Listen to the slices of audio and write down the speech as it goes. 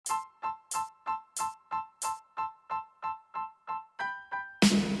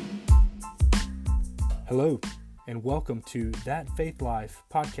Hello, and welcome to That Faith Life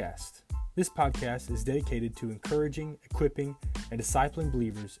podcast. This podcast is dedicated to encouraging, equipping, and discipling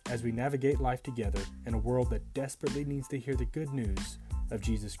believers as we navigate life together in a world that desperately needs to hear the good news of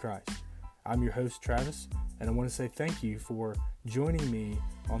Jesus Christ. I'm your host, Travis, and I want to say thank you for joining me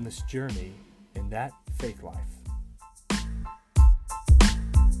on this journey in That Faith Life.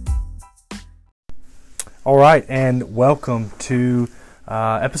 All right, and welcome to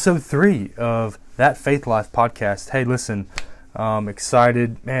episode 3 of That Faith Life podcast. Hey, listen,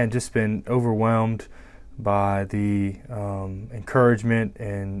 excited, man, just been overwhelmed by the encouragement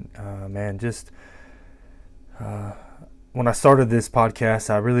and, when I started this podcast,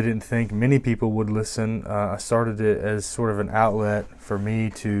 I really didn't think many people would listen. I started it as sort of an outlet for me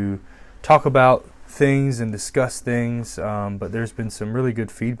to talk about things and discuss things, but there's been some really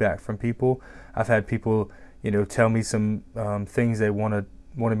good feedback from people. I've had people, tell me some things they wanted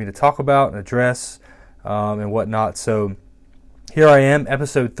me to talk about and address and whatnot. So here I am,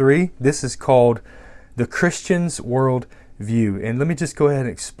 episode 3. This is called The Christian's World View. And let me just go ahead and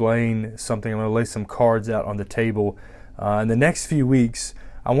explain something. I'm going to lay some cards out on the table. In the next few weeks,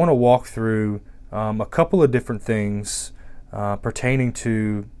 I want to walk through a couple of different things pertaining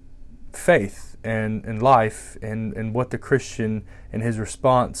to faith and life and what the Christian and his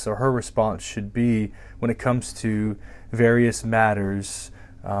response or her response should be when it comes to various matters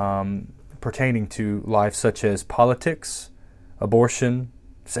pertaining to life, such as politics, abortion,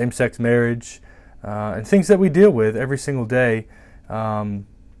 same-sex marriage, and things that we deal with every single day and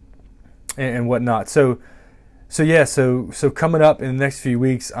whatnot. So coming up in the next few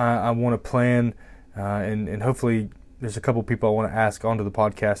weeks, I want to plan and hopefully there's a couple people I want to ask onto the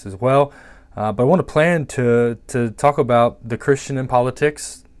podcast as well. But I want to plan to talk about the Christian in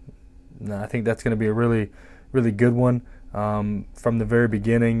politics. I think that's going to be a really, really good one. From the very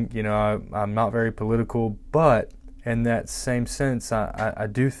beginning, I'm not very political, but in that same sense, I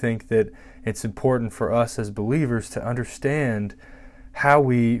do think that it's important for us as believers to understand how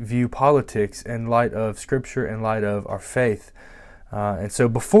we view politics in light of Scripture, in light of our faith. And so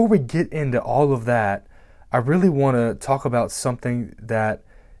before we get into all of that, I really want to talk about something that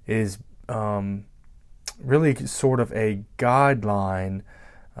is really sort of a guideline,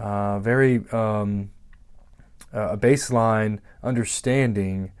 a baseline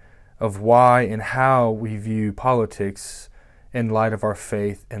understanding of why and how we view politics in light of our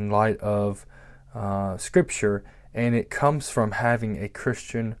faith, in light of Scripture, and it comes from having a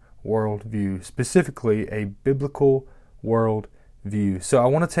Christian worldview, specifically a biblical worldview. So I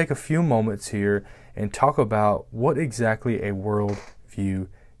want to take a few moments here and talk about what exactly a worldview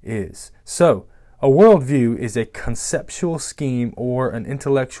is. So, a worldview is a conceptual scheme or an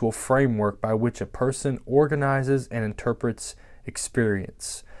intellectual framework by which a person organizes and interprets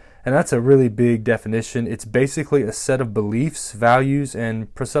experience. And that's a really big definition. It's basically a set of beliefs, values, and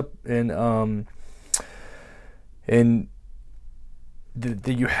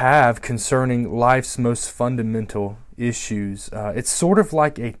that you have concerning life's most fundamental issues. It's sort of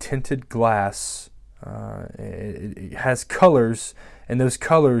like a tinted glass. It has colors, and those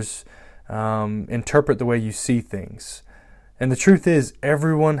colors interpret the way you see things. And the truth is,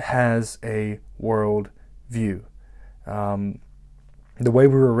 everyone has a world view. The way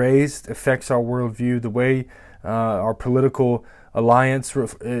we were raised affects our worldview. The way our political alliance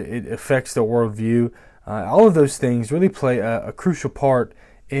it affects the worldview. All of those things really play a crucial part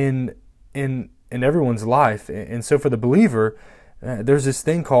in everyone's life. And so for the believer, there's this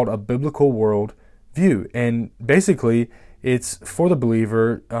thing called a biblical worldview. And basically, it's for the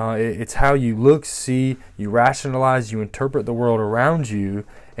believer. It's how you look, see, you rationalize, you interpret the world around you,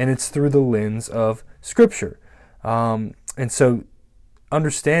 and it's through the lens of Scripture. And so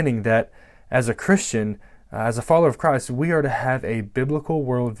understanding that as a Christian, as a follower of Christ, we are to have a biblical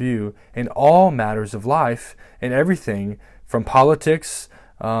worldview in all matters of life and everything from politics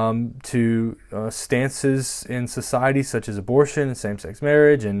to stances in society such as abortion and same-sex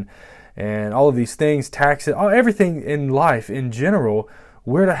marriage and all of these things, taxes, everything in life in general,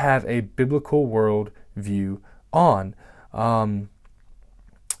 we're to have a biblical worldview on. And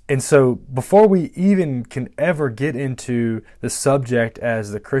so before we even can ever get into the subject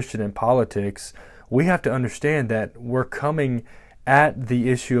as the Christian in politics, we have to understand that we're coming at the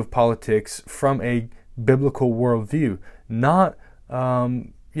issue of politics from a biblical worldview, not,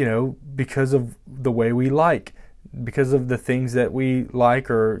 because of the way we like, because of the things that we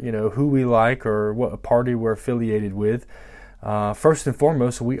like or, who we like or what party we're affiliated with. First and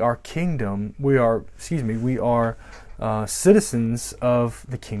foremost, we are citizens of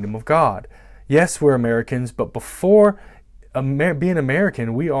the kingdom of God. Yes, we're Americans, but before being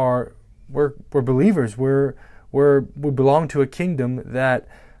American, we are we're believers. We belong to a kingdom that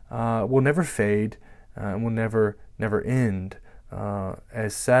will never fade and will never end.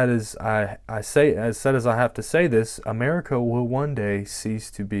 As sad as I have to say this, America will one day cease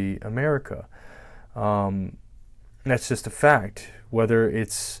to be America. That's just a fact. Whether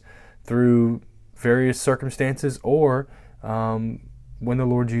it's through various circumstances or when the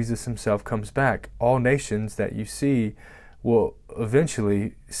Lord Jesus himself comes back, all nations that you see will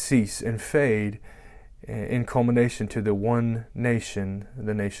eventually cease and fade in culmination to the one nation,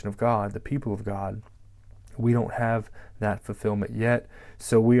 the nation of God, the people of God. We don't have that fulfillment yet,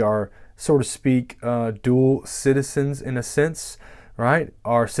 so we are, so to speak, dual citizens in a sense, right?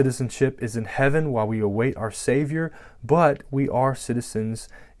 Our citizenship is in heaven while we await our Savior, but we are citizens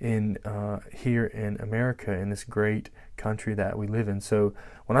in here in America, in this great country that we live in. So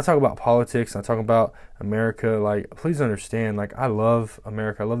when I talk about politics, I talk about America, like, please understand, like, I love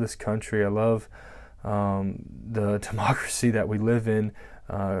America. I love this country. I love the democracy that we live in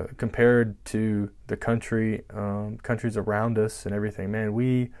compared to the countries around us and everything. Man,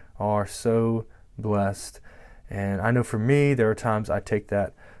 we are so blessed. And I know for me, there are times I take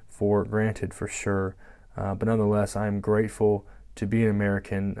that for granted, for sure. But nonetheless, I am grateful to be an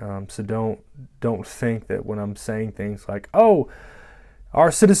American. So don't think that when I'm saying things like, oh, our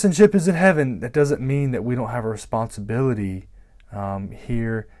citizenship is in heaven, that doesn't mean that we don't have a responsibility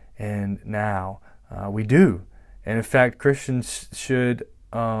here and now. We do. And in fact, Christians should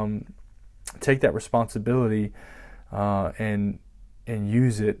take that responsibility and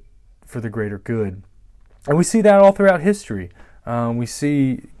use it for the greater good. And we see that all throughout history. We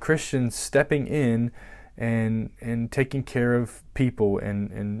see Christians stepping in and taking care of people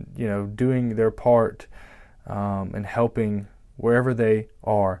and doing their part and helping wherever they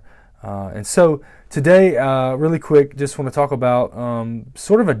are. And so today, really quick, just want to talk about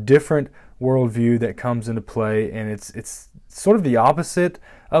sort of a different worldview that comes into play, and it's sort of the opposite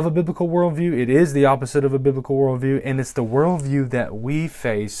of a biblical worldview. It is the opposite of a biblical worldview, and it's the worldview that we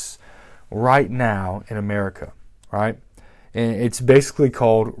face right now in America, right? And it's basically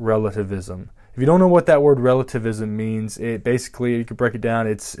called relativism. If you don't know what that word relativism means, it basically, you could break it down,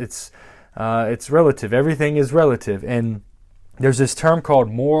 it's relative. Everything is relative. And there's this term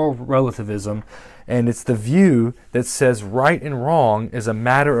called moral relativism, and it's the view that says right and wrong is a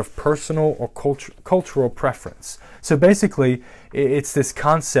matter of personal or cultural preference. So basically, it's this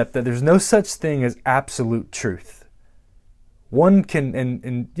concept that there's no such thing as absolute truth. One can,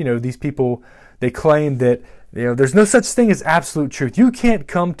 and these people, they claim that there's no such thing as absolute truth. You can't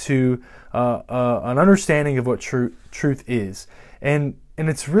come to an understanding of what truth is, and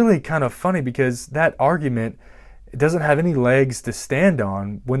it's really kind of funny because that argument, it doesn't have any legs to stand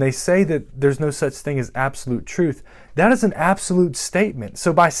on. When they say that there's no such thing as absolute truth, that is an absolute statement.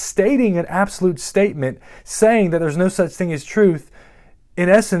 So by stating an absolute statement, saying that there's no such thing as truth, in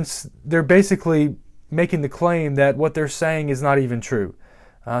essence, they're basically making the claim that what they're saying is not even true.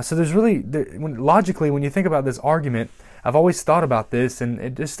 So there's really, logically, when you think about this argument, I've always thought about this, and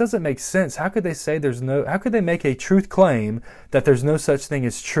it just doesn't make sense. How could they say how could they make a truth claim that there's no such thing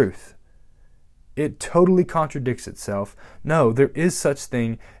as truth? It totally contradicts itself. No, there is such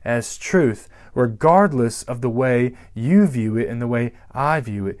thing as truth, regardless of the way you view it and the way I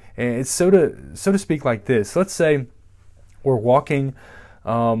view it. And it's so to speak like this. Let's say we're walking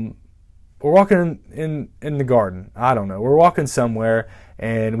in the garden. I don't know. We're walking somewhere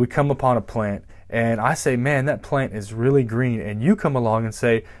and we come upon a plant, and I say, man, that plant is really green. And you come along and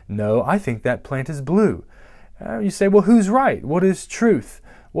say, no, I think that plant is blue. You say, well, who's right? What is truth?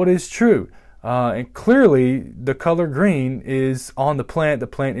 What is true? And clearly the color green is on the plant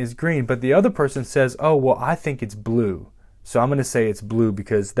is green, but the other person says, oh, well, I think it's blue. So I'm going to say it's blue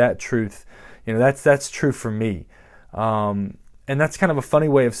because that truth, that's true for me. And that's kind of a funny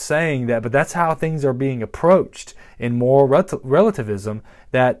way of saying that, but that's how things are being approached in moral relativism,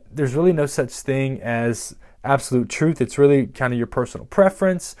 that there's really no such thing as absolute truth. It's really kind of your personal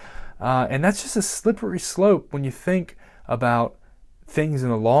preference. And that's just a slippery slope when you think about things in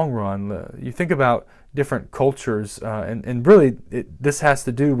the long run. You think about different cultures, and really this has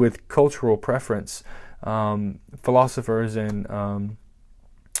to do with cultural preference. Philosophers and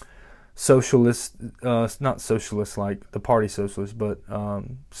socialists, not socialists like the party socialists, but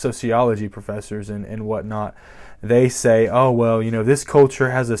sociology professors and whatnot, they say, oh, well, this culture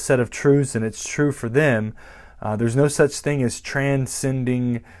has a set of truths and it's true for them. There's no such thing as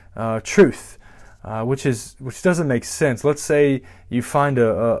transcending truth. Which doesn't make sense. Let's say you find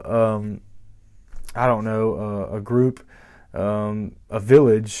a group, a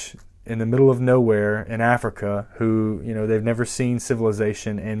village in the middle of nowhere in Africa who, they've never seen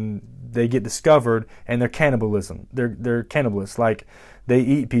civilization, and they get discovered and they're cannibalism. They're cannibalists, like they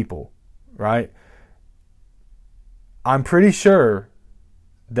eat people, right? I'm pretty sure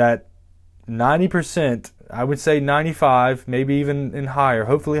that 90%, I would say 95, maybe even in higher,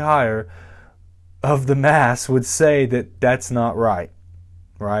 hopefully higher, of the mass would say that that's not right,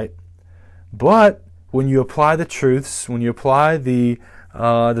 right? But when you apply the truths, when you apply the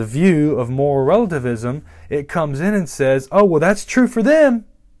view of moral relativism, it comes in and says, oh, well, that's true for them.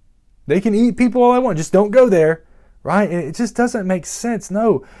 They can eat people all they want. Just don't go there, right? And it just doesn't make sense.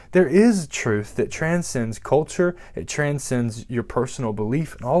 No, there is truth that transcends culture. It transcends your personal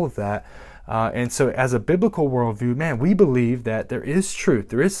belief and all of that. And so as a biblical worldview, man, we believe that there is truth.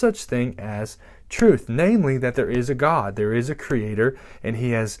 There is such thing as truth, namely that there is a God, there is a creator, and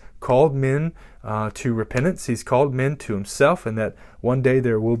he has called men to repentance. He's called men to himself, and that one day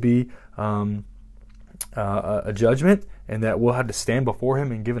there will be a judgment, and that we'll have to stand before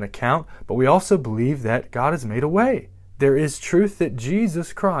him and give an account. But we also believe that God has made a way. There is truth that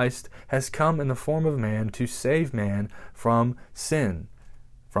Jesus Christ has come in the form of man to save man from sin,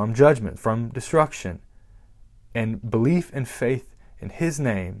 from judgment, from destruction. And belief and faith in his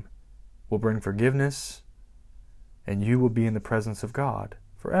name will bring forgiveness, and you will be in the presence of God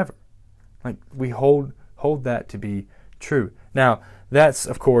forever. Like, we hold that to be true. Now, that's,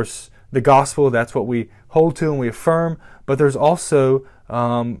 of course, the gospel. That's what we hold to and we affirm. But there's also,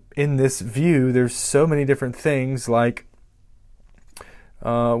 in this view, there's so many different things, like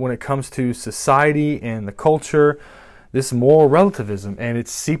when it comes to society and the culture, this moral relativism, and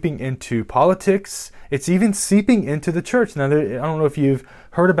it's seeping into politics. It's even seeping into the church. Now, I don't know if you've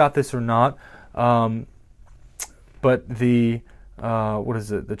heard about this or not, but the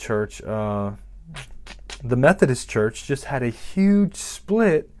the church, the Methodist Church just had a huge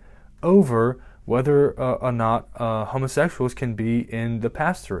split over whether or not homosexuals can be in the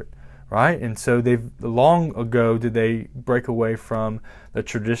pastorate, right? And so they've long ago did they break away from the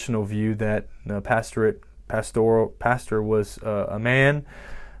traditional view that the pastor was a man,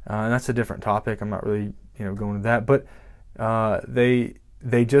 and that's a different topic. I'm not really going to that, but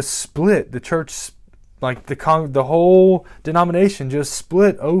they just split the church, like the whole denomination just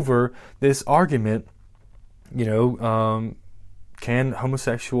split over this argument. Can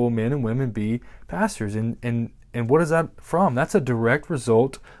homosexual men and women be pastors? And what is that from? That's a direct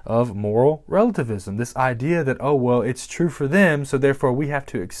result of moral relativism. This idea that, oh, well, it's true for them, so therefore we have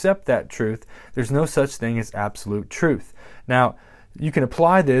to accept that truth. There's no such thing as absolute truth. Now, you can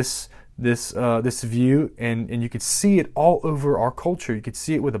apply this view, and you could see it all over our culture. You could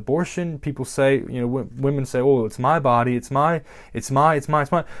see it with abortion. People say, women say, oh, it's my body, it's mine.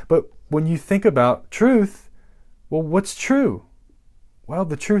 But when you think about truth, well, what's true? Well,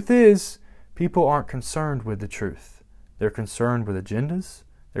 the truth is, people aren't concerned with the truth. They're concerned with agendas.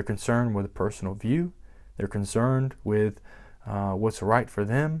 They're concerned with a personal view. They're concerned with what's right for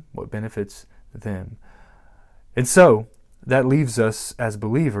them, what benefits them. And so, that leaves us as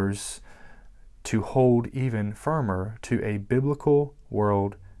believers to hold even firmer to a biblical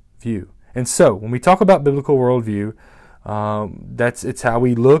world view. And so, when we talk about biblical worldview, it's how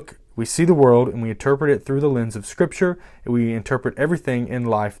we look. We see the world and we interpret it through the lens of Scripture. We interpret everything in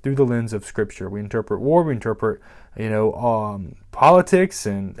life through the lens of Scripture. We interpret war, we interpret, politics,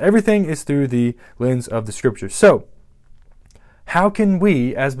 and everything is through the lens of the Scripture. So, how can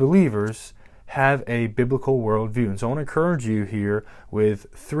we as believers have a biblical worldview? And so I want to encourage you here with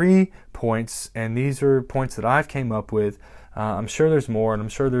 3 points, and these are points that I've came up with. I'm sure there's more, and I'm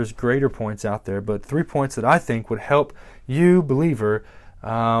sure there's greater points out there, but 3 points that I think would help you, believer,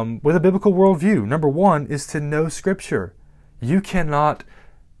 with a biblical worldview. Number 1 is to know Scripture. You cannot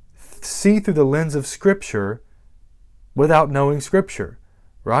see through the lens of Scripture without knowing Scripture,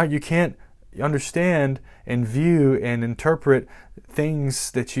 right? You can't understand and view and interpret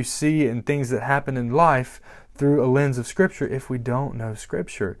things that you see and things that happen in life through a lens of Scripture if we don't know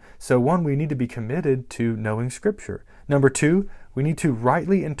Scripture. So 1, we need to be committed to knowing Scripture. Number 2, we need to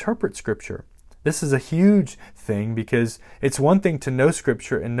rightly interpret Scripture. This is a huge thing, because it's one thing to know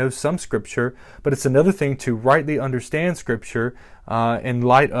Scripture and know some Scripture, but it's another thing to rightly understand Scripture in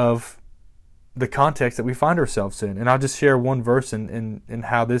light of the context that we find ourselves in. And I'll just share one verse in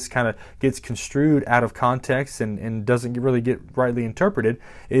how this kind of gets construed out of context and doesn't really get rightly interpreted,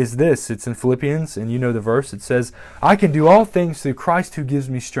 is this. It's in Philippians, and you know the verse. It says, I can do all things through Christ who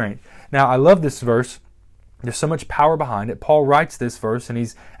gives me strength. Now, I love this verse. There's so much power behind it. Paul writes this verse, and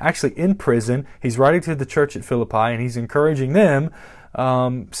he's actually in prison. He's writing to the church at Philippi, and he's encouraging them,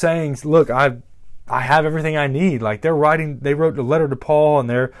 saying, look, I I have everything I need. Like they wrote a letter to Paul, and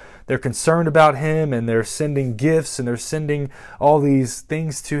they're concerned about him, and they're sending gifts, and they're sending all these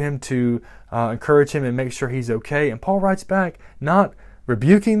things to him to encourage him and make sure he's okay. And Paul writes back, not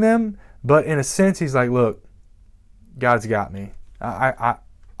rebuking them, but in a sense, he's like, look, God's got me. I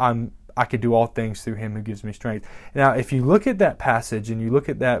can do all things through him who gives me strength. Now, if you look at that passage and you look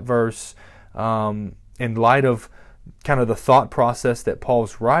at that verse in light of kind of the thought process that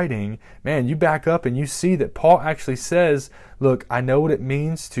Paul's writing, man, you back up and you see that Paul actually says, look, I know what it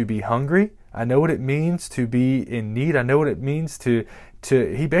means to be hungry. I know what it means to be in need. I know what it means to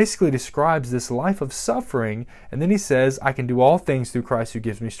he basically describes this life of suffering, and then he says, I can do all things through Christ who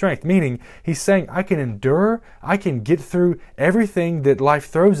gives me strength. Meaning, he's saying, I can endure, I can get through everything that life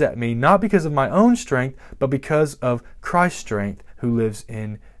throws at me, not because of my own strength, but because of Christ's strength who lives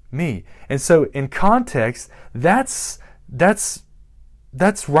in me. And so, in context, that's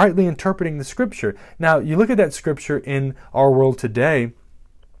rightly interpreting the Scripture. Now, you look at that Scripture in our world today,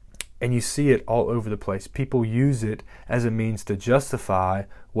 and you see it all over the place. People use it as a means to justify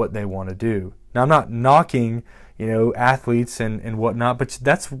what they want to do. Now, I'm not knocking, athletes and whatnot, but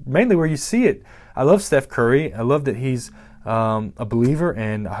that's mainly where you see it. I love Steph Curry. I love that he's a believer,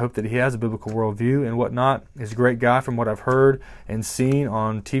 and I hope that he has a biblical worldview and whatnot. He's a great guy from what I've heard and seen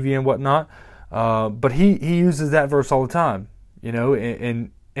on TV and whatnot. But he uses that verse all the time,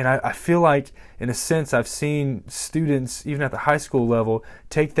 and I feel like, in a sense, I've seen students, even at the high school level,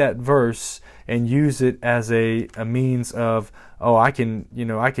 take that verse and use it as a means of, I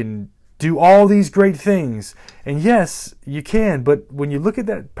can do all these great things. And yes, you can, but when you look at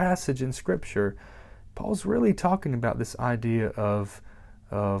that passage in Scripture, Paul's really talking about this idea of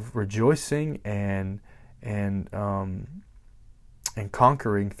rejoicing and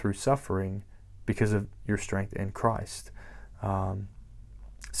conquering through suffering because of your strength in Christ.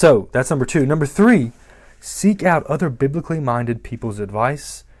 So that's number 2. Number 3, seek out other biblically minded people's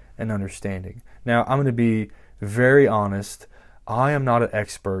advice and understanding. Now, I'm going to be very honest. I am not an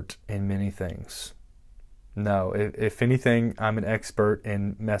expert in many things. No, if anything, I'm an expert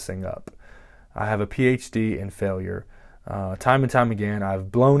in messing up. I have a PhD in failure. Time and time again,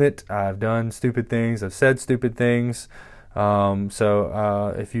 I've blown it. I've done stupid things. I've said stupid things.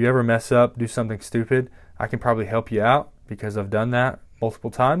 So if you ever mess up, do something stupid, I can probably help you out because I've done that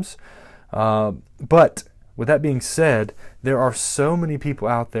multiple times. But with that being said, there are so many people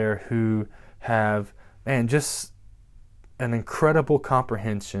out there who have, just an incredible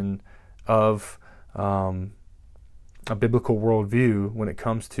comprehension of a biblical worldview when it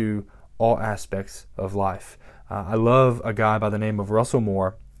comes to all aspects of life. I love a guy by the name of Russell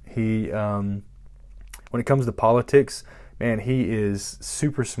Moore. He, when it comes to politics, he is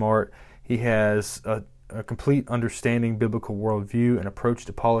super smart. He has a complete understanding, biblical worldview, and approach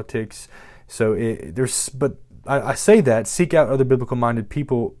to politics. So I say that, seek out other biblical-minded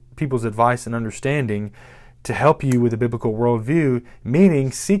people's advice and understanding to help you with a biblical worldview,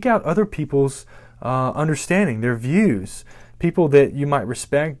 meaning seek out other people's understanding, their views, people that you might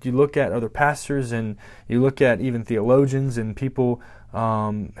respect. You look at other pastors, and you look at even theologians and people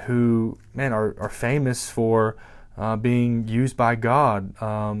who are famous for being used by God,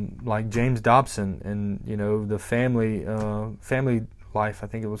 like James Dobson and the family life, I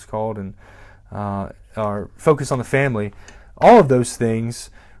think it was called, and or Focus on the Family. All of those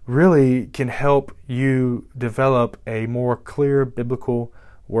things really can help you develop a more clear biblical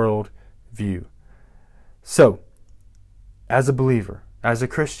world view. So, as a believer, as a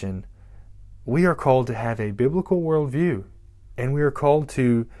Christian, we are called to have a biblical worldview, and we are called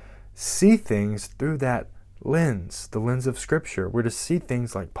to see things through that lens, the lens of Scripture. We're to see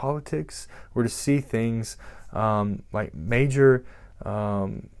things like politics. We're to see things like major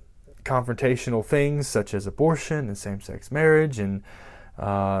confrontational things such as abortion and same-sex marriage and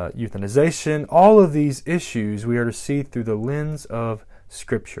euthanization. All of these issues we are to see through the lens of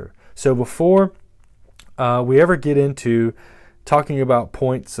Scripture. So before we ever get into talking about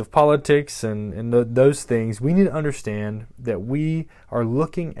points of politics and those things, we need to understand that we are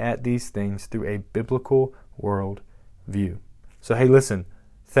looking at these things through a biblical world view. So hey, listen,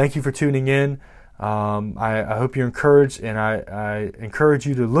 thank you for tuning in. I hope you're encouraged, and I encourage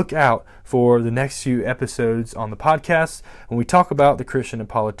you to look out for the next few episodes on the podcast when we talk about the Christian in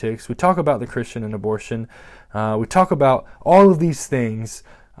politics, we talk about the Christian in abortion, we talk about all of these things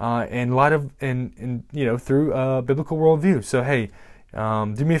in light of through a biblical worldview. So hey,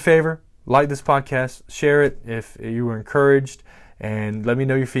 do me a favor, like this podcast, share it if you were encouraged, and let me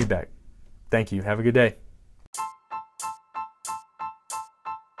know your feedback. Thank you. Have a good day.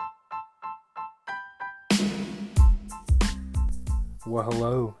 Well,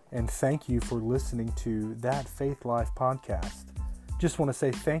 hello, and thank you for listening to That Faith Life podcast. Just want to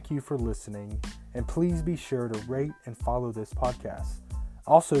say thank you for listening, and please be sure to rate and follow this podcast.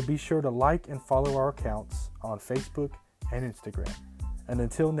 Also, be sure to like and follow our accounts on Facebook and Instagram. And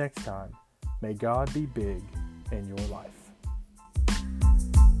until next time, may God be big in your life.